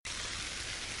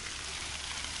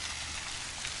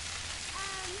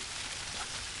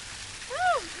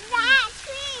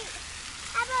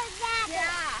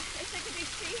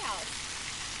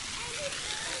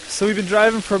So we've been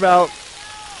driving for about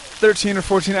 13 or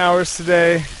 14 hours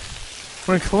today.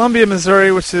 We're in Columbia,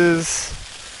 Missouri, which is,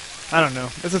 I don't know,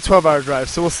 it's a 12-hour drive,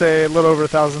 so we'll say a little under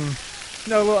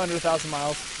 1,000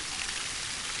 miles.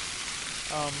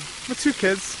 With 2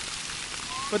 kids,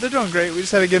 but they're doing great. We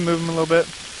just had to get moving a little bit.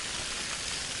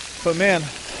 But man,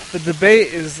 the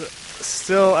debate is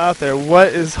still out there. What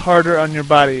is harder on your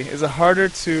body? Is it harder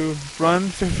to run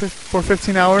for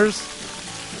 15 hours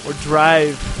or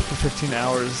drive for 15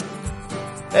 hours?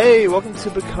 Hey, welcome to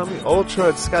Becoming Ultra.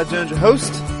 It's Scott Jones, your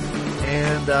host.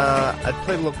 And I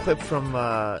played a little clip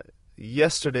from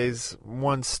yesterday's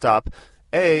One Stop.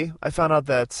 I found out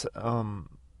that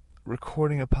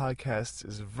recording a podcast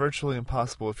is virtually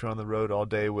impossible if you're on the road all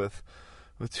day with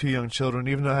 2 young children.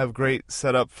 Even though I have great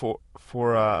setup for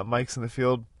mics in the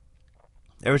field,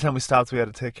 every time we stopped, we had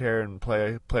to take care and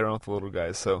play around with the little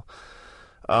guys. So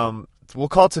we'll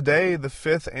call today the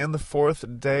 5th and the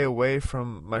 4th day away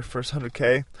from my first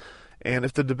 100K. And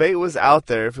if the debate was out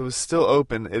there, if it was still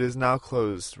open, it is now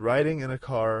closed. Riding in a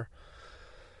car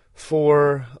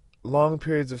for long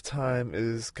periods of time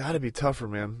is got to be tougher,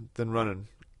 man, than running.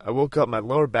 I woke up, my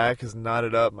lower back is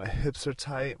knotted up, my hips are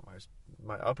tight,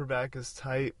 my upper back is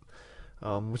tight,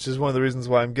 which is one of the reasons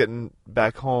why I'm getting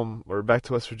back home or back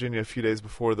to West Virginia a few days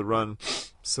before the run,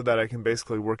 so that I can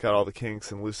basically work out all the kinks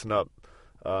and loosen up.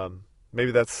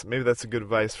 Maybe that's a good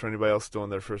advice for anybody else doing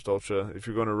their first ultra. If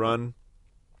you're going to run,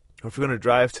 or if you're going to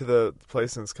drive to the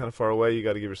place and it's kind of far away, you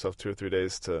got to give yourself 2 or 3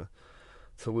 days to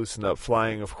loosen up.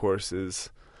 Flying, of course, is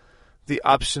the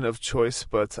option of choice,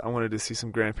 but I wanted to see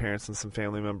some grandparents and some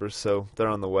family members, so they're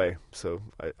on the way. So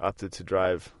I opted to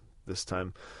drive this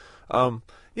time. So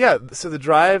the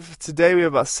drive today, we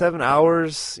have about 7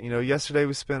 hours. Yesterday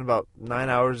we spent about 9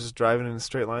 hours just driving in a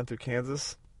straight line through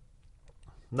Kansas.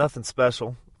 Nothing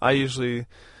special. I usually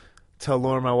tell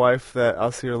Laura, my wife, that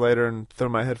I'll see her later and throw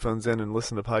my headphones in and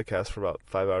listen to podcasts for about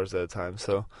 5 hours at a time.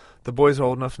 So the boys are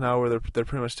old enough now where they're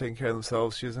pretty much taking care of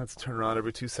themselves. She doesn't have to turn around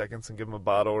every 2 seconds and give them a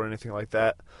bottle or anything like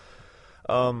that.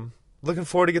 Looking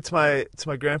forward to get to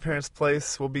my grandparents'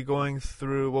 place. We'll be going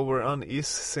through, we're on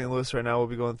East St. Louis right now. We'll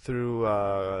be going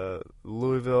through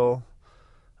Louisville,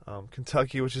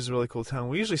 Kentucky, which is a really cool town.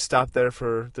 We usually stop there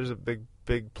there's a big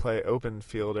open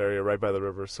field area right by the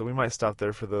river, so we might stop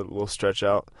there for the little stretch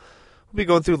out. We'll be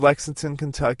going through Lexington,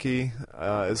 Kentucky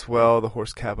as well, the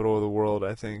horse capital of the world,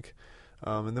 I think.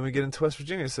 And then we get into West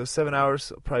Virginia, so 7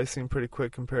 hours probably seemed pretty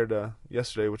quick compared to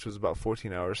yesterday, which was about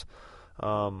 14 hours.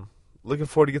 Looking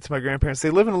forward to get to my grandparents. They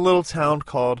live in a little town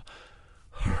called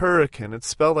Hurricane. It's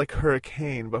spelled like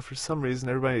hurricane, but for some reason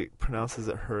everybody pronounces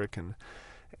it Hurricane.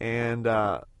 And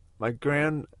my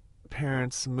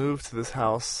grandparents moved to this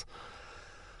house,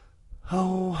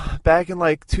 back in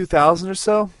like 2000 or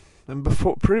so. And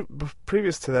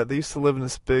previous to that, they used to live in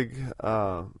this big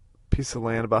piece of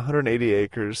land, about 180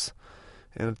 acres,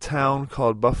 in a town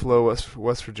called Buffalo,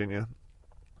 West Virginia.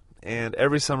 And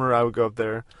every summer I would go up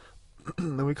there,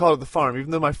 and we called it the farm.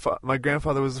 Even though my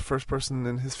grandfather was the first person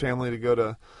in his family to go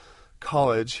to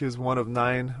college, he was one of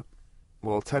 9,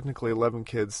 well, technically 11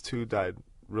 kids. 2 died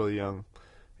really young.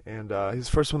 And he was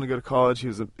the first one to go to college. He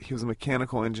was a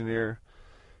mechanical engineer.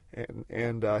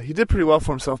 And he did pretty well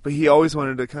for himself, but he always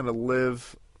wanted to kind of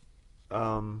live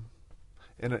in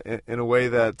a way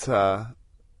that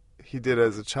he did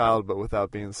as a child, but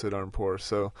without being so darn poor.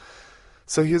 So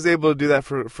he was able to do that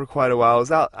for quite a while. I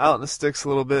was out in the sticks a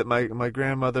little bit. My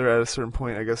grandmother, at a certain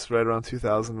point, I guess right around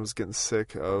 2000, was getting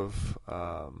sick of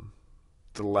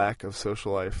the lack of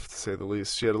social life, to say the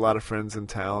least. She had a lot of friends in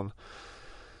town.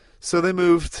 So they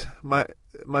moved. My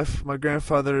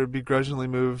grandfather begrudgingly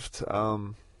moved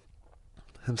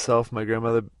himself, my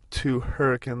grandmother, to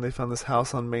Hurricane. They found this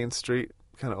house on Main Street,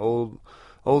 kind of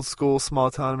old school,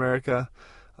 small town America,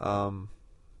 and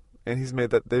they've made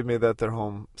that their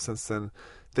home since then.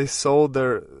 They sold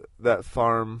that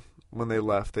farm when they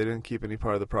left. They didn't keep any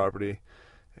part of the property,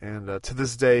 and to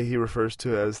this day he refers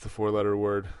to it as the 4-letter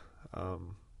word,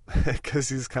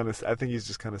 because I think he's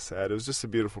just kind of sad. It was just a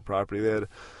beautiful property. They had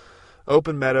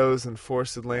open meadows and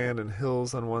forested land and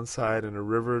hills on one side and a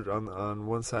river on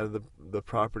one side of the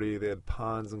property. They had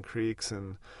ponds and creeks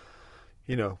and,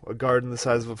 a garden the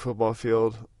size of a football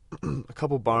field, a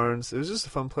couple barns. It was just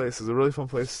a fun place. It was a really fun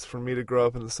place for me to grow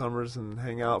up in the summers and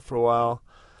hang out for a while.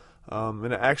 And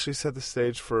it actually set the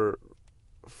stage for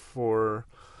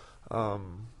a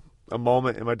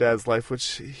moment in my dad's life,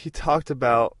 which he talked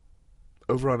about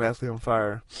over on Athlete on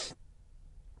Fire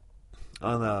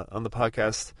on the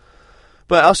podcast.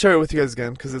 But I'll share it with you guys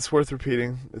again because it's worth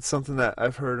repeating. It's something that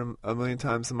I've heard a million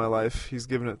times in my life. He's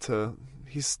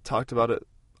talked about it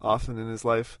often in his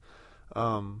life.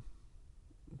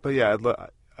 But yeah,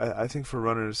 I think for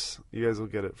runners, you guys will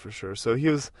get it for sure. So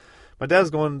my dad was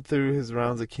going through his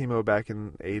rounds of chemo back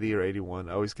in 80 or 81.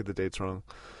 I always get the dates wrong.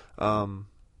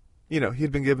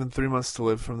 He'd been given 3 months to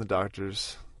live from the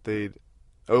doctors. They'd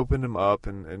opened him up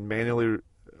and manually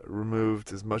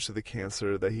removed as much of the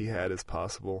cancer that he had as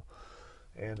possible.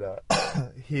 And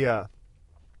he's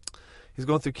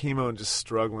going through chemo and just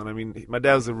struggling. I mean, my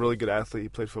dad was a really good athlete. He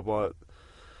played football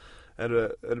at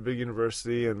a big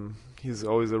university, and he's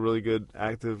always a really good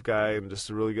active guy and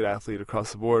just a really good athlete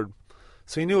across the board.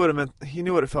 So he knew what it meant. He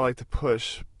knew what it felt like to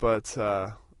push, but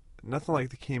nothing like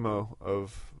the chemo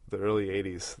of the early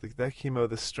 80s. That chemo,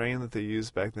 the strain that they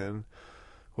used back then,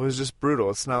 was just brutal.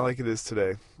 It's not like it is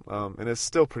today, and it's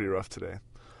still pretty rough today.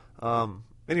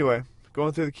 Anyway,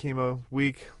 going through the chemo,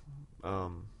 week.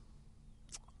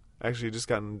 Actually, just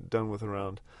gotten done with a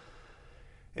round.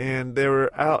 And they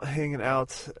were out hanging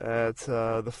out at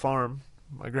the farm,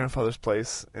 my grandfather's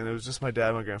place, and it was just my dad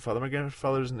and my grandfather. My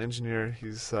grandfather's an engineer.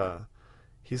 He's a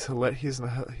hilarious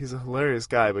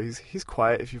guy, but he's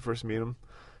quiet if you first meet him.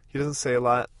 He doesn't say a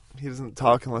lot. He doesn't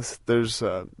talk unless there's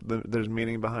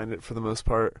meaning behind it for the most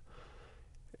part.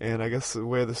 And I guess the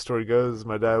way the story goes,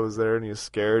 my dad was there and he was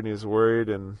scared and he was worried,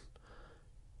 and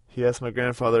he asked my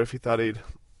grandfather if he thought he'd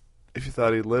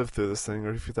live through this thing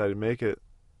or if he thought he'd make it.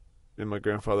 And my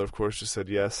grandfather, of course, just said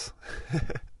yes.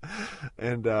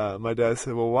 And my dad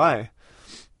said, "Well, why?"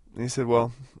 And he said,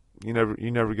 "Well, you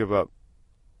never give up."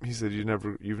 He said, "You've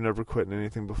never quit in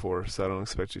anything before, so I don't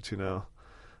expect you to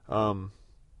now."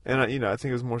 And I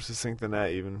think it was more succinct than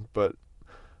that even. But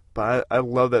I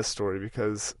love that story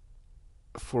because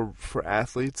for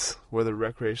athletes, whether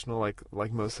recreational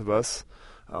like most of us,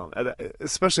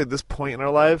 especially at this point in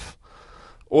our life,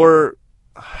 or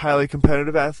highly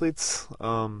competitive athletes.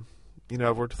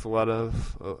 I've worked with a lot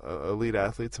of elite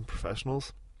athletes and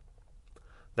professionals.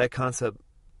 That concept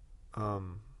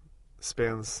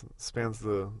spans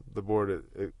the board.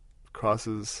 It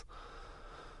crosses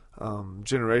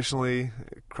generationally.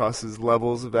 It crosses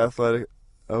levels of athletic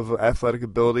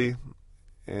ability,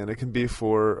 and it can be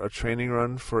for a training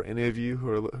run for any of you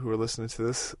who are listening to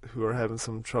this who are having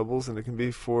some troubles, and it can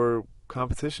be for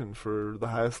competition for the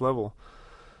highest level.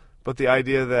 But the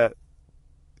idea that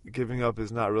giving up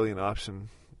is not really an option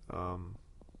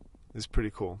is pretty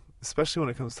cool, especially when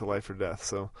it comes to life or death.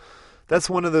 So that's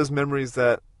one of those memories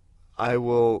that I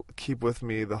will keep with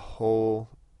me the whole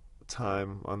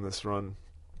time on this run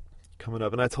coming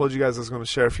up. And I told you guys I was going to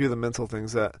share a few of the mental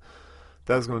things that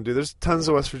I was going to do. There's tons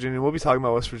of West Virginia. We'll be talking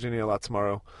about West Virginia a lot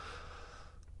tomorrow.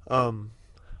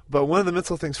 But one of the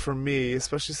mental things for me,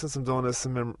 especially since I'm doing this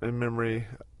in memory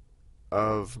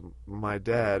of my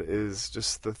dad, is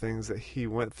just the things that he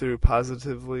went through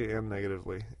positively and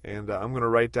negatively. And I'm going to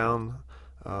write down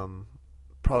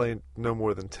probably no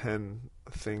more than 10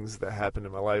 things that happened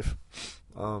in my life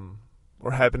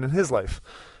or happened in his life.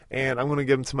 And I'm going to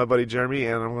give them to my buddy Jeremy,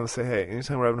 and I'm going to say, hey,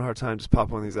 anytime we're having a hard time, just pop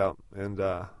one of these out. And,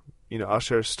 I'll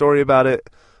share a story about it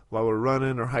while we're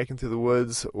running or hiking through the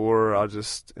woods, or I'll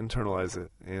just internalize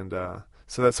it. And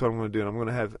so that's what I'm going to do. And I'm going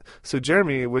to have... So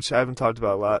Jeremy, which I haven't talked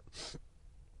about a lot,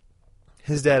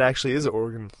 his dad actually is an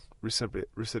organ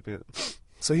recipient.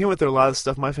 So he went through a lot of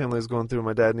stuff my family was going through.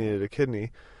 My dad needed a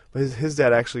kidney, but his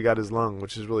dad actually got his lung,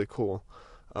 which is really cool.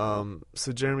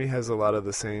 So Jeremy has a lot of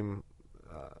the same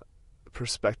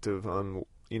perspective on,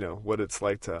 what it's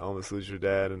like to almost lose your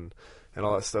dad and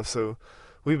all that stuff. So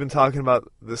we've been talking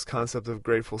about this concept of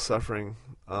grateful suffering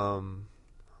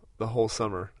the whole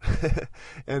summer.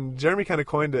 And Jeremy kind of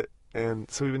coined it, and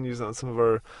so we've been using it on some of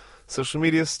our social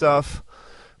media stuff,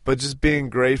 but just being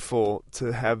grateful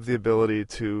to have the ability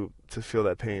to feel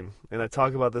that pain. And I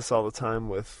talk about this all the time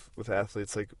with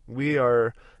athletes. Like, we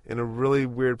are in a really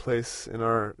weird place in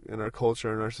our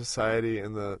culture, in our society,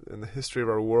 in the history of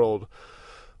our world,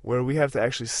 where we have to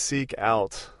actually seek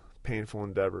out painful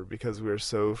endeavor because we are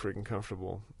so freaking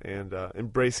comfortable. And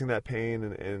embracing that pain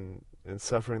and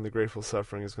suffering, the grateful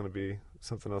suffering, is going to be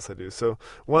something else I do. So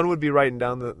one would be writing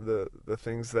down the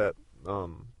things that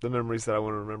the memories that I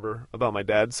want to remember about my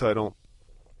dad, so I don't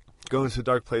go into a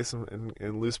dark place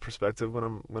and lose perspective when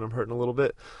I'm hurting a little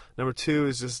bit. Number two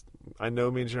is just, I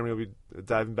know me and Jeremy will be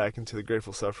diving back into the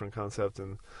grateful suffering concept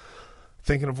and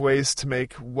thinking of ways to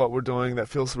make what we're doing that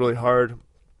feels really hard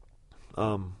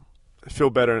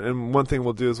feel better. And one thing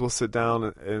we'll do is we'll sit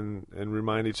down and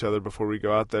remind each other before we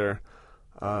go out there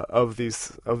of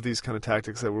these kind of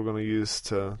tactics that we're going to use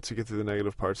to get through the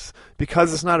negative parts.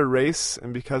 Because it's not a race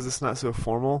and because it's not so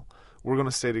formal, we're going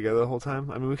to stay together the whole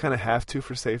time. I mean, we kind of have to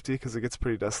for safety because it gets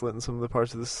pretty desolate in some of the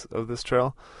parts of this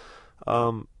trail.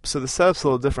 So the setup's a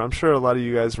little different. I'm sure a lot of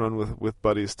you guys run with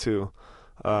buddies too.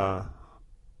 But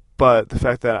But the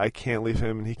fact that I can't leave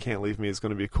him and he can't leave me is going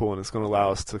to be cool, and it's going to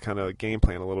allow us to kind of game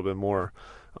plan a little bit more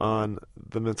on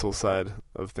the mental side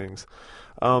of things.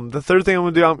 The third thing I'm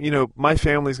going to do, my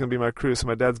family's going to be my crew. So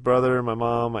my dad's brother, my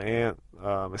mom, my aunt,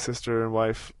 my sister and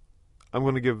wife, I'm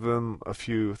going to give them a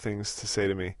few things to say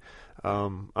to me.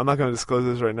 I'm not going to disclose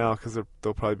this right now because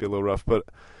they'll probably be a little rough. But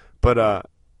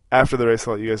after the race,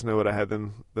 I'll let you guys know what I had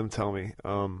them tell me.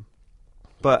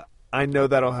 But I know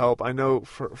that'll help. I know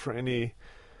for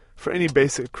any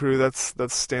basic crew, that's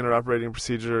standard operating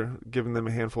procedure, giving them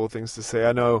a handful of things to say.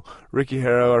 I know Ricky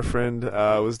Harrow, our friend,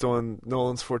 was doing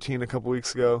Nolan's 14 a couple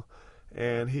weeks ago,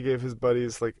 and he gave his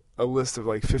buddies like a list of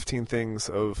like 15 things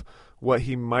of what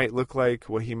he might look like,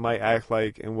 what he might act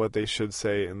like, and what they should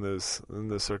say in those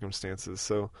circumstances.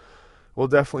 So we'll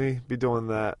definitely be doing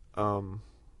that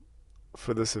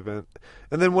for this event.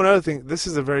 And then one other thing, this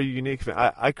is a very unique event.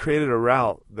 I created a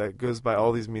route that goes by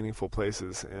all these meaningful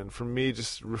places, and for me,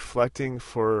 just reflecting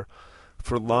for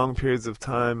long periods of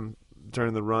time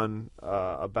during the run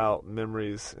about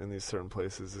memories in these certain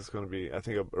places is going to be, I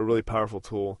think, a really powerful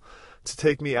tool to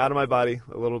take me out of my body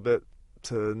a little bit,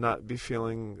 to not be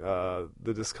feeling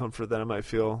the discomfort that I might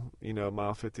feel,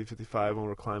 mile 50, 55 when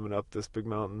we're climbing up this big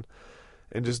mountain,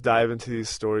 and just dive into these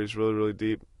stories really, really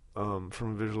deep from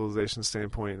a visualization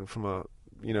standpoint and from a,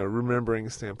 remembering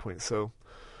standpoint. So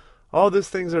all those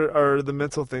things are the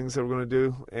mental things that we're going to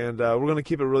do, and we're going to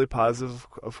keep it really positive.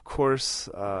 Of course,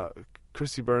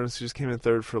 Christy Burns, who just came in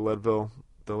third for Leadville,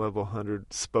 the Leadville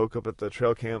 100, spoke up at the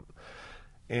trail camp,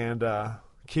 and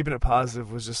keeping it positive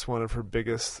was just one of her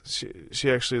biggest.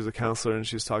 She actually is a counselor, and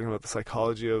she was talking about the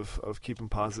psychology of keeping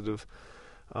positive.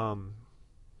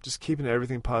 Just keeping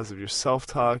everything positive. Your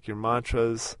self-talk, your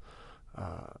mantras,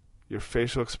 your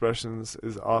facial expressions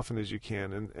as often as you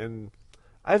can. And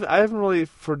I haven't really,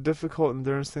 for difficult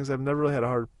endurance things, I've never really had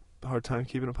a hard time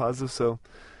keeping it positive. So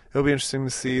it'll be interesting to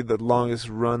see the longest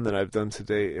run that I've done to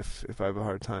date if I have a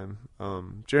hard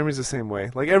time. Jeremy's the same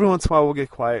way. Like every once in a while we'll get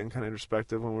quiet and kind of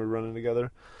introspective when we're running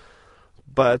together.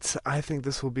 But I think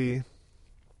this will be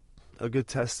a good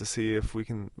test to see if we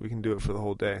can do it for the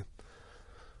whole day.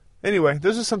 Anyway,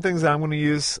 those are some things that I'm going to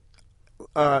use.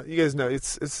 You guys know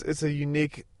it's a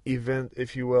unique event,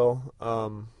 if you will.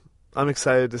 I'm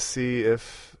excited to see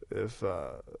if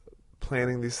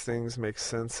planning these things makes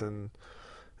sense, and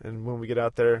when we get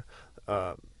out there,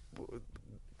 the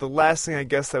last thing I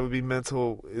guess that would be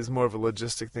mental is more of a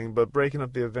logistic thing, but breaking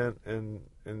up the event in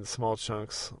small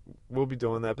chunks, we'll be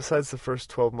doing that. Besides the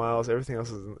first 12 miles, everything else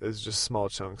is just small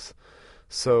chunks.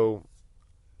 So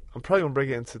I'm probably going to break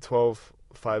it into 12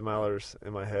 5-milers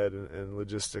in my head and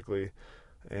logistically,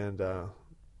 and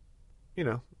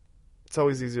it's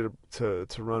always easier to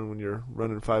run when you're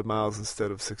running 5 miles instead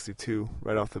of 62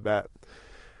 right off the bat.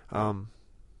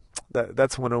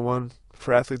 That's 101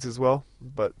 for athletes as well,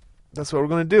 but that's what we're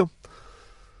going to do.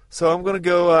 So I'm going to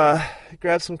go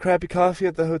grab some crappy coffee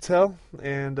at the hotel,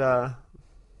 and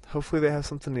hopefully they have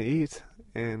something to eat,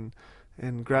 and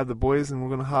grab the boys, and we're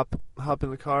going to hop in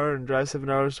the car and drive 7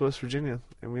 hours to West Virginia.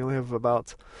 And we only have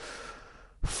about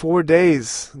 4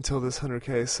 days until this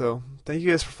 100K. So thank you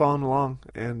guys for following along.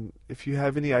 And if you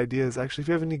have any ideas, actually, if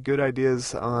you have any good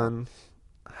ideas on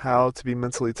how to be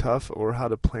mentally tough or how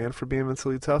to plan for being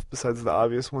mentally tough besides the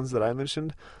obvious ones that I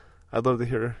mentioned, I'd love to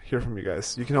hear from you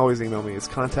guys. You can always email me. It's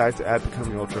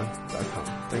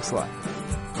contact@becomingultra.com. Thanks a lot.